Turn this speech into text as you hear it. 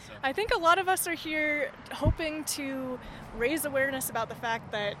I think a lot of us are here hoping to raise awareness about the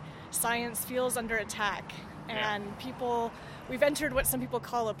fact that science feels under attack. And we've entered what some people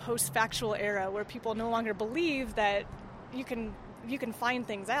call a post-factual era, where people no longer believe that you can find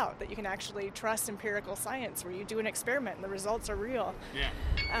things out, that you can actually trust empirical science, where you do an experiment and the results are real.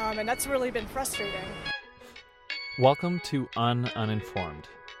 And that's really been frustrating. Welcome to Uninformed.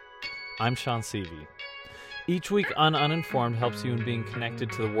 I'm Sean Seavey. Each week, Uninformed helps you in being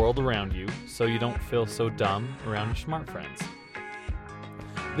connected to the world around you so you don't feel so dumb around your smart friends.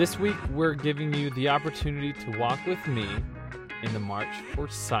 This week, we're giving you the opportunity to walk with me in the March for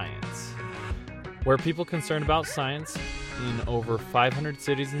Science, where people concerned about science in over 500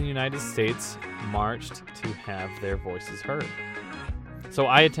 cities in the United States marched to have their voices heard. So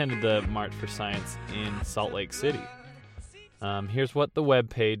I attended the March for Science in Salt Lake City. Here's what the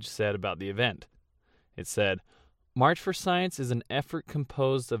webpage said about the event. It said, March for Science is an effort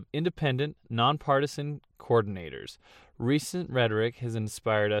composed of independent, nonpartisan coordinators. Recent rhetoric has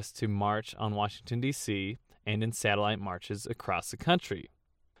inspired us to march on Washington, D.C., and in satellite marches across the country.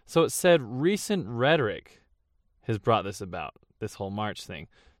 So it said recent rhetoric has brought this about, this whole march thing.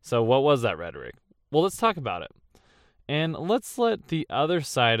 So what was that rhetoric? Well, let's talk about it. And let's let the other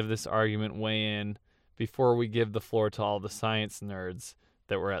side of this argument weigh in before we give the floor to all the science nerds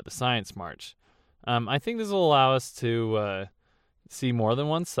that were at the Science March. I think this will allow us to see more than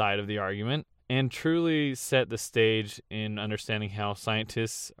one side of the argument and truly set the stage in understanding how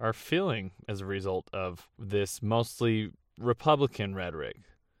scientists are feeling as a result of this mostly Republican rhetoric.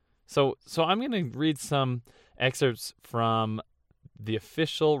 So I'm going to read some excerpts from the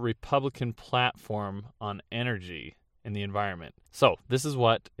official Republican platform on energy and the environment. So this is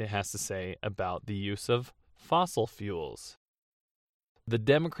what it has to say about the use of fossil fuels. The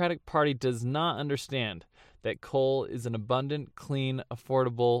Democratic Party does not understand that coal is an abundant, clean,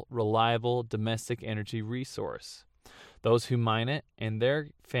 affordable, reliable domestic energy resource. Those who mine it and their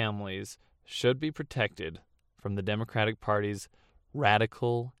families should be protected from the Democratic Party's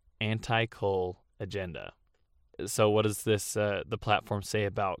radical anti-coal agenda. So what does the platform say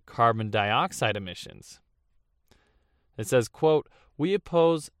about carbon dioxide emissions? It says, quote, "We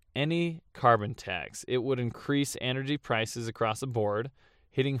oppose any carbon tax. It would increase energy prices across the board,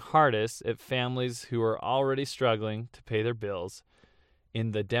 hitting hardest at families who are already struggling to pay their bills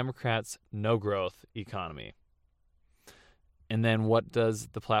in the Democrats' no-growth economy." And then what does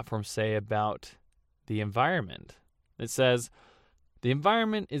the platform say about the environment? It says, "The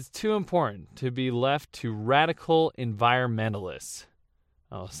environment is too important to be left to radical environmentalists."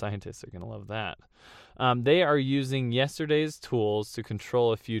 Oh, scientists are going to love that. They are using yesterday's tools to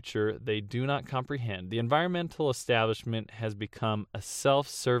control a future they do not comprehend. The environmental establishment has become a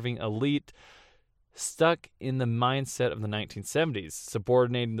self-serving elite stuck in the mindset of the 1970s,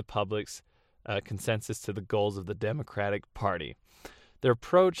 subordinating the public's consensus to the goals of the Democratic Party. Their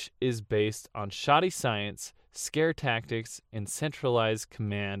approach is based on shoddy science, scare tactics, and centralized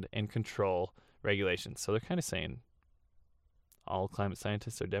command and control regulations. So they're kind of saying all climate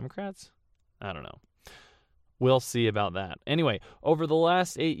scientists are Democrats? I don't know. We'll see about that. Anyway, over the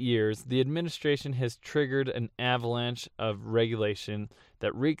last 8 years, the administration has triggered an avalanche of regulation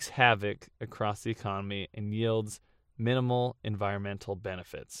that wreaks havoc across the economy and yields minimal environmental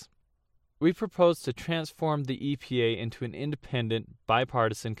benefits. We propose to transform the EPA into an independent,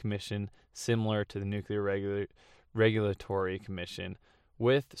 bipartisan commission similar to the Nuclear Regulatory Commission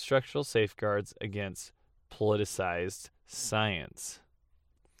with structural safeguards against politicized science.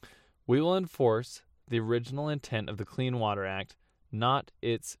 We will enforce the original intent of the Clean Water Act, not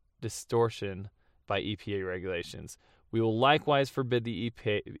its distortion by EPA regulations. We will likewise forbid the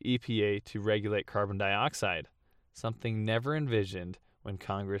EPA to regulate carbon dioxide, something never envisioned when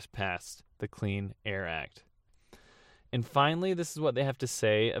Congress passed the Clean Air Act. And finally, this is what they have to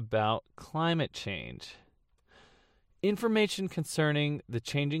say about climate change. Information concerning the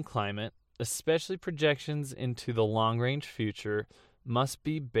changing climate, especially projections into the long-range future, must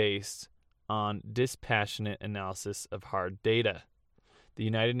be based on dispassionate analysis of hard data. The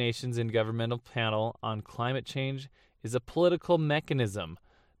United Nations Intergovernmental Panel on Climate Change is a political mechanism,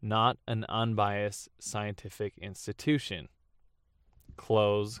 not an unbiased scientific institution.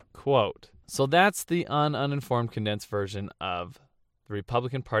 Close quote. So that's the uninformed condensed version of the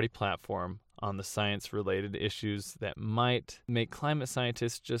Republican Party platform on the science-related issues that might make climate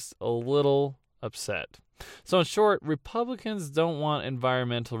scientists just a little upset. So in short, Republicans don't want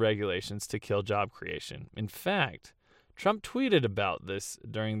environmental regulations to kill job creation. In fact, Trump tweeted about this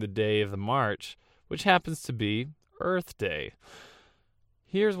during the day of the march, which happens to be Earth Day.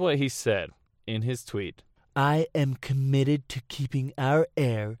 Here's what he said in his tweet. I am committed to keeping our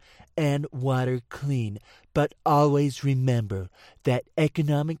air and water clean, but always remember that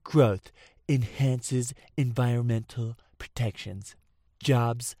economic growth enhances environmental protections.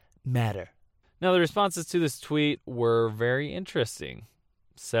 Jobs matter. Now, the responses to this tweet were very interesting.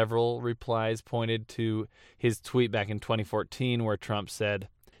 Several replies pointed to his tweet back in 2014 where Trump said,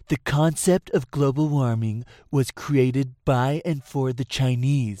 "The concept of global warming was created by and for the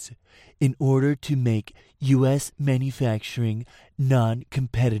Chinese in order to make U.S. manufacturing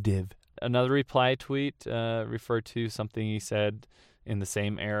non-competitive." Another reply tweet referred to something he said in the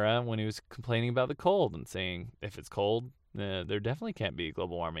same era when he was complaining about the cold and saying, if it's cold, there definitely can't be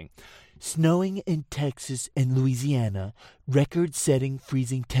global warming. Snowing in Texas and Louisiana, record-setting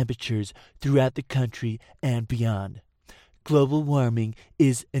freezing temperatures throughout the country and beyond. Global warming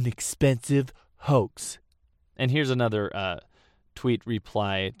is an expensive hoax. And here's another tweet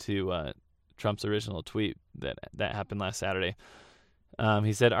reply to Trump's original tweet that happened last Saturday.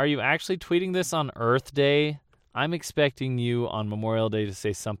 He said, "Are you actually tweeting this on Earth Day? I'm expecting you on Memorial Day to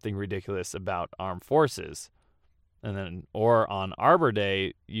say something ridiculous about armed forces. And then, or on Arbor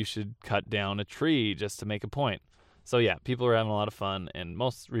Day, you should cut down a tree just to make a point." So yeah, people are having a lot of fun, and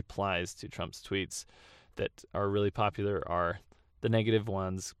most replies to Trump's tweets that are really popular are the negative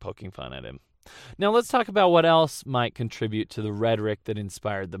ones poking fun at him. Now let's talk about what else might contribute to the rhetoric that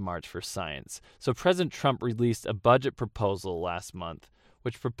inspired the March for Science. So President Trump released a budget proposal last month,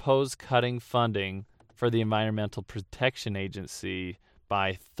 which proposed cutting funding for the Environmental Protection Agency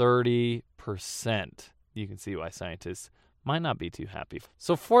by 30%. You can see why scientists might not be too happy.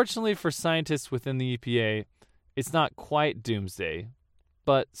 So fortunately for scientists within the EPA, it's not quite doomsday,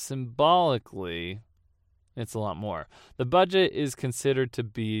 but symbolically, it's a lot more. The budget is considered to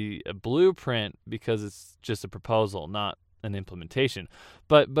be a blueprint because it's just a proposal, not an implementation.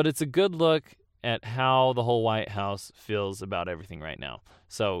 But it's a good look at how the whole White House feels about everything right now.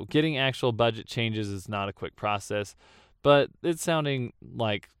 So getting actual budget changes is not a quick process, but it's sounding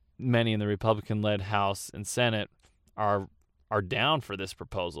like many in the Republican-led House and Senate are down for this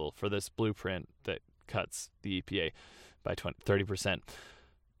proposal, for this blueprint that cuts the EPA by 30%.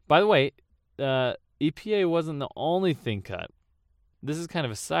 By the way, EPA wasn't the only thing cut. This is kind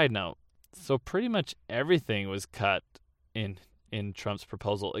of a side note. So pretty much everything was cut in Trump's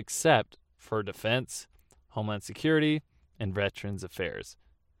proposal except for defense, homeland security, and veterans affairs.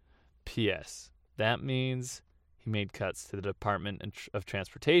 P.S. That means he made cuts to the Department of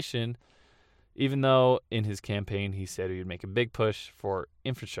Transportation, even though in his campaign he said he would make a big push for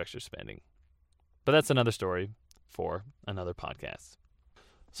infrastructure spending. But that's another story for another podcast.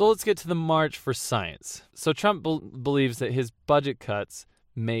 So let's get to the March for Science. So Trump believes that his budget cuts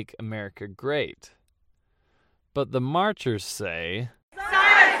make America great. But the marchers say,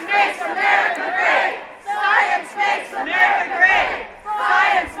 "Science makes America great! Science makes America great!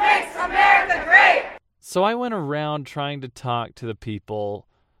 Science makes America great!" So I went around trying to talk to the people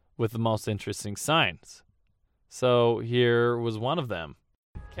with the most interesting signs. So here was one of them.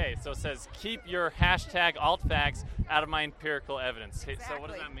 Okay, so it says, "Keep your hashtag altfacts out of my empirical evidence." Okay, Exactly. so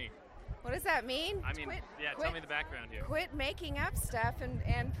what does that mean? What does that mean? I mean, tell me the background here. Quit making up stuff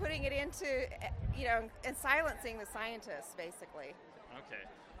and putting it into, and silencing the scientists, basically. Okay.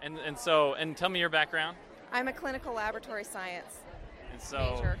 And tell me your background. I'm a clinical laboratory science And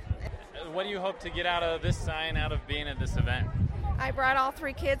so, major. what do you hope to get out of this sign, out of being at this event? I brought all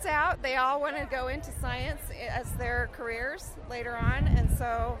 3 kids out. They all want to go into science as their careers later on, and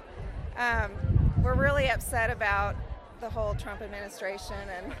so we're really upset about the whole Trump administration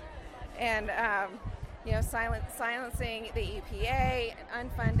and silencing the EPA,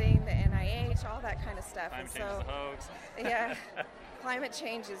 unfunding the NIH, all that kind of stuff. Climate change is a hoax. Yeah, climate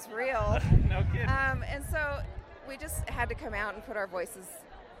change is real. No kidding. And so we just had to come out and put our voices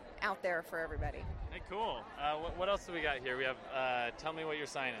out there for everybody. Hey, cool. What else do we got here? We have, tell me what your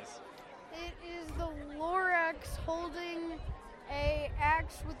sign is. It is the Lorax holding a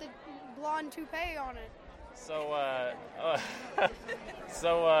axe with a blonde toupee on it. So,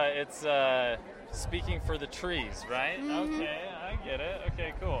 it's speaking for the trees, right? Mm-hmm. Okay, I get it.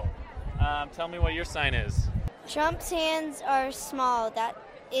 Okay, cool. Tell me what your sign is. Trump's hands are small. That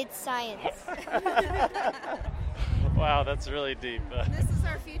it's science. Wow, that's really deep. This is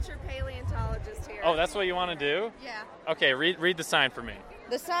our future paleontologist here. Oh, that's what you want to do? Yeah. Okay, read the sign for me.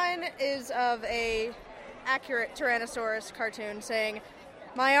 The sign is of a accurate Tyrannosaurus cartoon saying,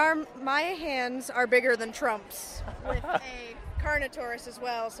 my hands are bigger than Trump's," with a Carnotaurus as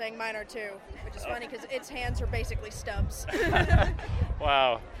well saying mine are too, which is funny because its hands are basically stubs.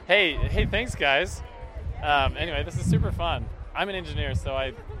 Wow. Hey, thanks, guys. Anyway, this is super fun. I'm an engineer, so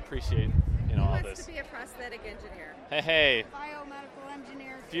I appreciate all about this? Wants to be a prosthetic engineer. Hey, Biomedical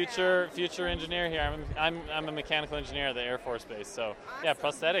engineer. future engineer here. I'm a mechanical engineer at the Air Force Base. So yeah,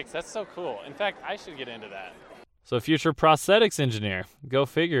 prosthetics. That's so cool. In fact, I should get into that. So future prosthetics engineer. Go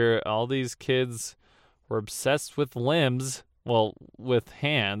figure. All these kids were obsessed with limbs. Well, with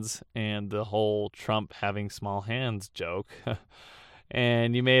hands and the whole Trump having small hands joke.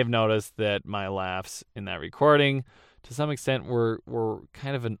 And you may have noticed that my laughs in that recording, to some extent, were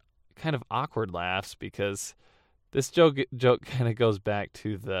kind of awkward laughs, because this joke kind of goes back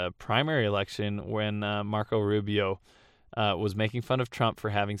to the primary election when Marco Rubio was making fun of Trump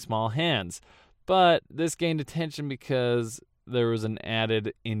for having small hands. But this gained attention because there was an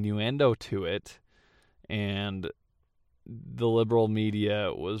added innuendo to it, and the liberal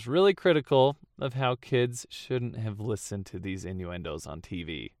media was really critical of how kids shouldn't have listened to these innuendos on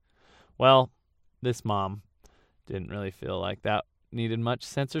TV. Well, this mom didn't really feel like that needed much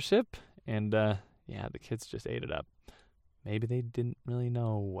censorship, and the kids just ate it up. Maybe they didn't really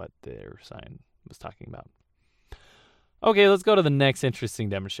know what their sign was talking about. Okay, let's go to the next interesting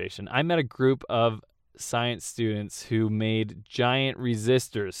demonstration. I met a group of science students who made giant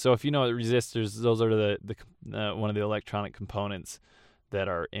resistors. So if you know what resistors, those are the one of the electronic components that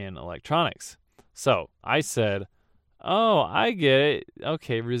are in electronics. So I said, oh, I get it.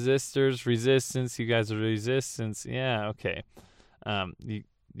 Okay, resistors, resistance. You guys are resistance. Yeah, okay. You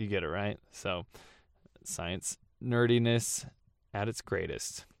get it, right? So science nerdiness at its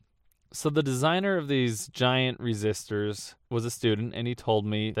greatest. So the designer of these giant resistors was a student, and he told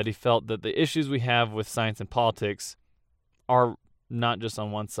me that he felt that the issues we have with science and politics are not just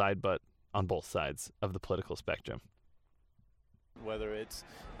on one side, but on both sides of the political spectrum. Whether it's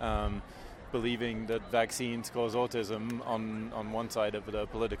believing that vaccines cause autism on one side of the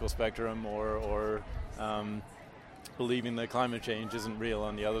political spectrum, or believing that climate change isn't real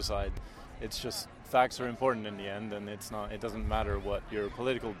on the other side. It's just facts are important in the end, and it doesn't matter what your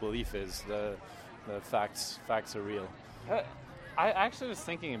political belief is. The facts are real. I actually was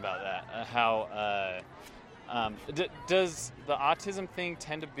thinking about that. Does the autism thing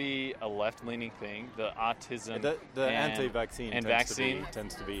tend to be a left-leaning thing? The autism, the anti-vaccine and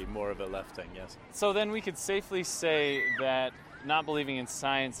tends to be more of a left thing. Yes. So then we could safely say that not believing in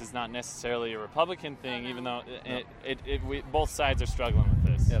science is not necessarily a Republican thing, even though both sides are struggling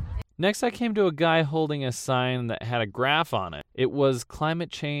with this. Yep. Next, I came to a guy holding a sign that had a graph on it. It was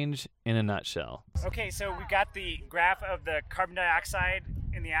climate change in a nutshell. Okay, so we've got the graph of the carbon dioxide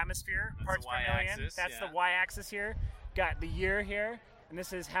in the atmosphere, parts per million. That's the y-axis here. Got the year here, and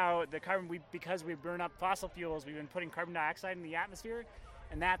this is how the carbon, because we burn up fossil fuels, we've been putting carbon dioxide in the atmosphere,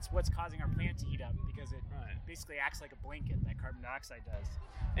 and that's what's causing our planet to heat up, because it basically acts like a blanket, that carbon dioxide does.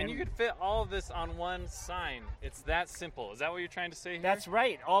 And you could fit all of this on one sign. It's that simple. Is that what you're trying to say here? That's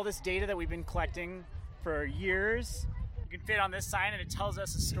right. All this data that we've been collecting for years, you can fit on this sign, and it tells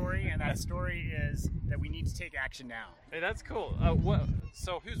us a story, and that story is that we need to take action now. Hey, that's cool.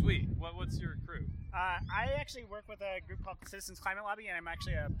 So who's we? What's your crew? I actually work with a group called Citizens Climate Lobby, and I'm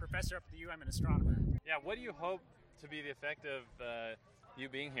actually a professor up at the U. I'm an astronomer. Yeah, what do you hope to be the effect of you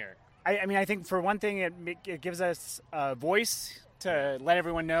being here? I think for one thing, it gives us a voice to let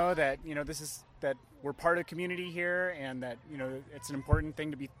everyone know that that we're part of the community here, and that it's an important thing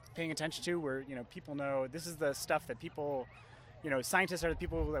to be paying attention to. Where people know this is the stuff that people, scientists are the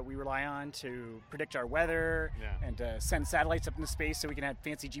people that we rely on to predict our weather and to send satellites up into space so we can have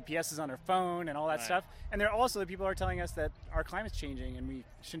fancy GPSs on our phone and all that stuff. And they're also the people who are telling us that our climate's changing, and we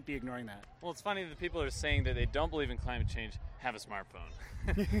shouldn't be ignoring that. Well, it's funny that people are saying that they don't believe in climate change have a smartphone.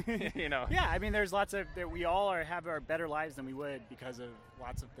 Yeah, there's lots of that we all have our better lives than we would because of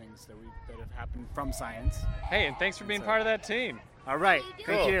lots of things that have happened from science. Hey, and thanks for being part of that team. All right,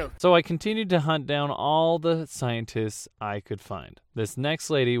 thank you. So I continued to hunt down all the scientists I could find. This next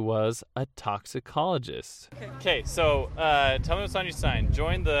lady was a toxicologist. Okay, so tell me what's on your sign.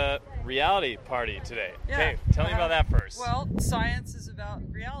 Join the reality party today. Yeah, okay, tell me about that first. Well, science is about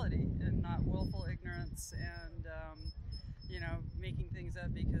reality and not willful ignorance and making things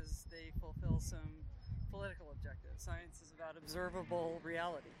up because they fulfill some political objectives. Science is about observable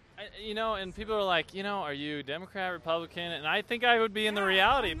reality. And people are like, are you Democrat, Republican? And I think I would be in the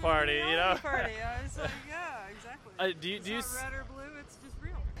reality party, Party. I was like, yeah, exactly. Do you it's not red or blue, it's just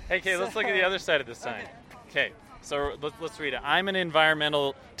real. Okay, let's look at the other side of the sign. Okay, so let's read it. I'm an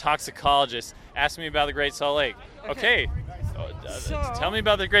environmental toxicologist. Ask me about the Great Salt Lake. Okay. Tell me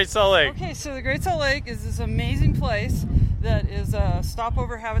about the Great Salt Lake. Okay, so the Great Salt Lake is this amazing place that is a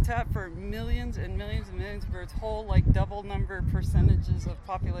stopover habitat for millions and millions and millions of birds, double number percentages of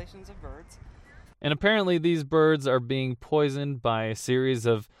populations of birds. And apparently these birds are being poisoned by a series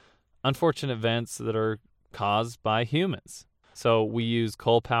of unfortunate events that are caused by humans. So we use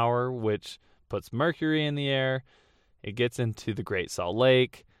coal power, which puts mercury in the air. It gets into the Great Salt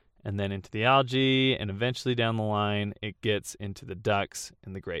Lake and then into the algae, and eventually down the line, it gets into the ducks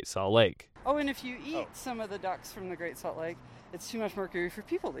in the Great Salt Lake. Oh, and if you eat some of the ducks from the Great Salt Lake, it's too much mercury for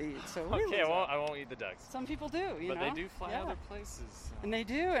people to eat. So Okay, well, I won't eat the ducks. Some people do, you know. But they do fly other places. So. And they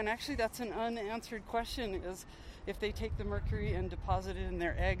do, and actually that's an unanswered question, is if they take the mercury and deposit it in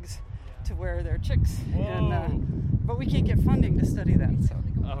their eggs to where their chicks. But we can't get funding to study that, so.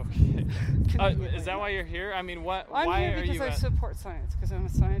 Okay. Is that why you're here? I mean, why I'm here are because you I support science, because I'm a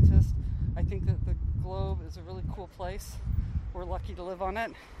scientist. I think that the globe is a really cool place. We're lucky to live on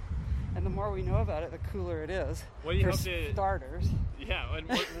it. And the more we know about it, the cooler it is. What do you for hope to starters? Yeah, and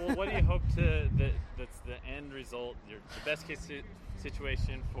what do you hope to that's the end result, the best case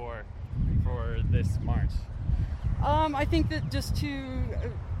situation for this march? I think that just to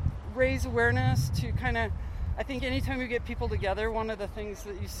raise awareness, to kind of, I think anytime we get people together, one of the things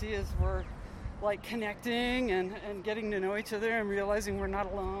that you see is we're like connecting and getting to know each other and realizing we're not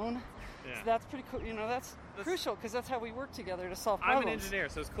alone. Yeah. So that's pretty cool. You know, that's crucial because that's how we work together to solve problems. I'm an engineer,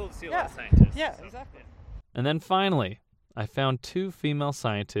 so it's cool to see a lot of scientists. Yeah, so, exactly. And then finally, I found 2 female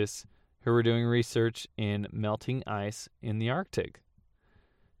scientists who were doing research in melting ice in the Arctic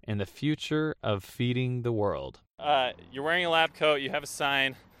and the future of feeding the world. You're wearing a lab coat. You have a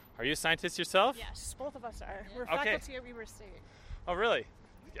sign. Are you a scientist yourself? Yes, both of us are. We're Okay. faculty at Weber State. Oh, really?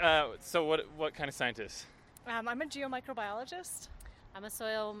 So what kind of scientist? I'm a geomicrobiologist. I'm a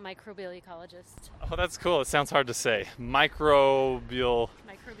soil microbial ecologist. Oh, that's cool. It sounds hard to say. Microbial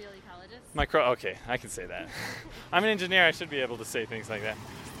ecologist. Okay, I can say that. I'm an engineer. I should be able to say things like that.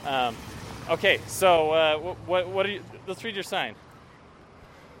 Okay, so what are you? Let's read your sign.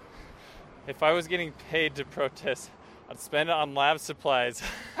 If I was getting paid to protest, I'd spend it on lab supplies.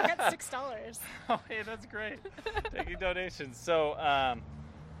 I got $6. Oh, hey, that's great. Taking donations. So,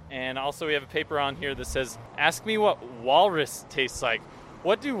 and also we have a paper on here that says, "Ask me what walrus tastes like."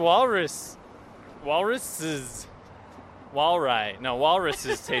 What do walruses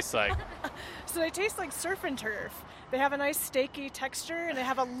taste like? So they taste like surf and turf. They have a nice steaky texture, and they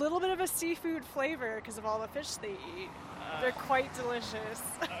have a little bit of a seafood flavor because of all the fish they eat. They're quite delicious.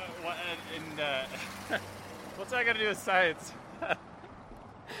 What's that got to do with science?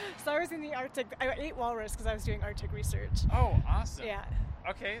 So I was in the Arctic. I ate walrus because I was doing Arctic research. Oh, awesome. Yeah.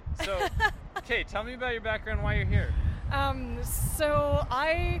 Okay, so, tell me about your background, why you're here. So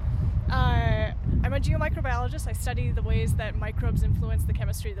I'm a geomicrobiologist. I study the ways that microbes influence the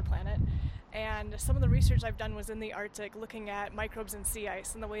chemistry of the planet. And some of the research I've done was in the Arctic, looking at microbes in sea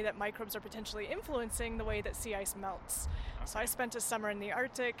ice and the way that microbes are potentially influencing the way that sea ice melts. So I spent a summer in the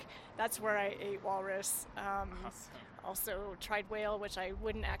Arctic. That's where I ate walrus. Also tried whale, which I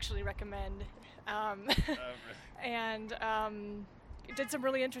wouldn't actually recommend. And did some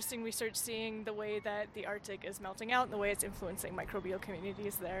really interesting research seeing the way that the Arctic is melting out and the way it's influencing microbial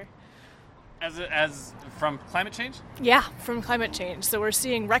communities there. As from climate change? Yeah, from climate change. So we're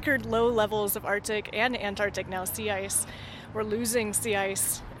seeing record low levels of Arctic and Antarctic now sea ice. We're losing sea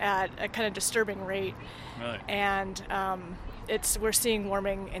ice at a kind of disturbing rate. Really? And we're seeing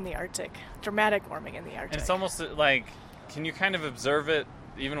warming in the Arctic, dramatic warming in the Arctic. And it's almost like, can you kind of observe it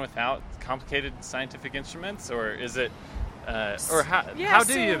even without complicated scientific instruments, or is it? How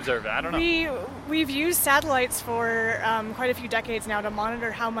do you observe it? I don't know. We've used satellites for quite a few decades now to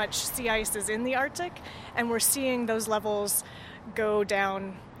monitor how much sea ice is in the Arctic, and we're seeing those levels go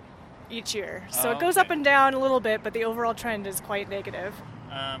down each year. So it goes up and down a little bit, but the overall trend is quite negative.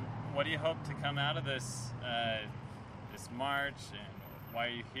 What do you hope to come out of this march, and why are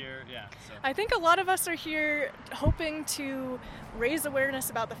you here? Yeah. So. I think a lot of us are here hoping to raise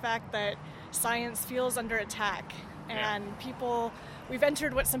awareness about the fact that science feels under attack. And we've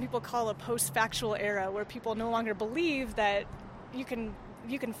entered what some people call a post-factual era, where people no longer believe that you can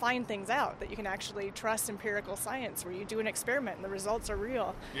find things out, that you can actually trust empirical science, where you do an experiment and the results are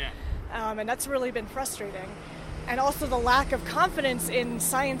real. Yeah. And that's really been frustrating. And also the lack of confidence in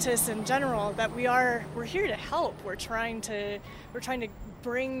scientists in general, that we're here to help. We're trying to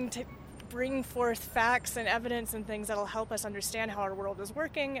bring forth facts and evidence and things that'll help us understand how our world is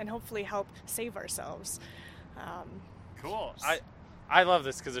working and hopefully help save ourselves. Cool. I love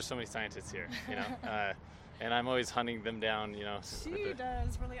this because there's so many scientists here, you know, and I'm always hunting them down, you know. She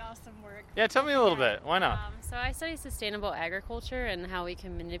does really awesome work. Yeah, tell me a little bit. Why not? So I study sustainable agriculture and how we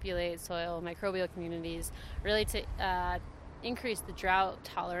can manipulate soil microbial communities really to increase the drought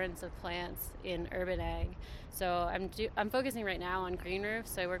tolerance of plants in urban ag. So I'm focusing right now on green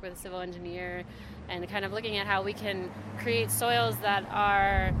roofs. So I work with a civil engineer and kind of looking at how we can create soils that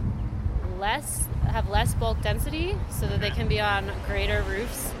are have less bulk density so that they can be on greater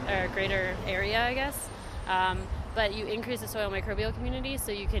roofs or greater area, I guess. But you increase the soil microbial community,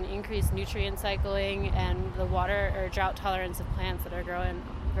 so you can increase nutrient cycling and the water or drought tolerance of plants that are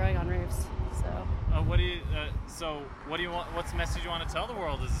growing on roofs. So, what do you want? What's the message you want to tell the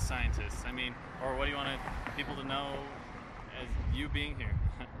world as a scientist? I mean, or what do you want people to know as you being here?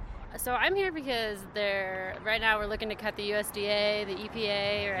 So I'm here because right now we're looking to cut the USDA, the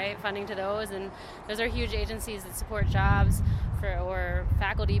EPA, right, funding to those, and those are huge agencies that support jobs or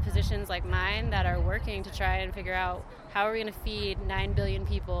faculty positions like mine that are working to try and figure out how are we going to feed 9 billion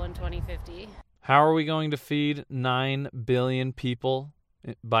people in 2050. How are we going to feed 9 billion people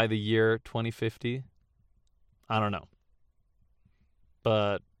by the year 2050? I don't know.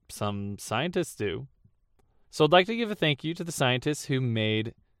 But some scientists do. So I'd like to give a thank you to the scientists who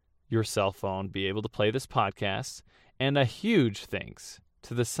made your cell phone be able to play this podcast, and a huge thanks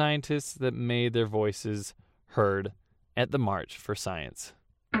to the scientists that made their voices heard at the March for Science.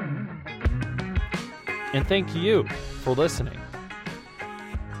 And thank you for listening.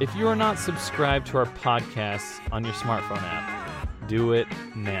 If you are not subscribed to our podcasts on your smartphone app, do it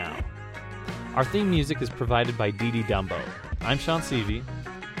now. Our theme music is provided by Dee Dee Dumbo. I'm Sean Seavey,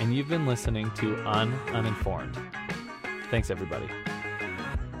 and you've been listening to Uninformed. Thanks, everybody.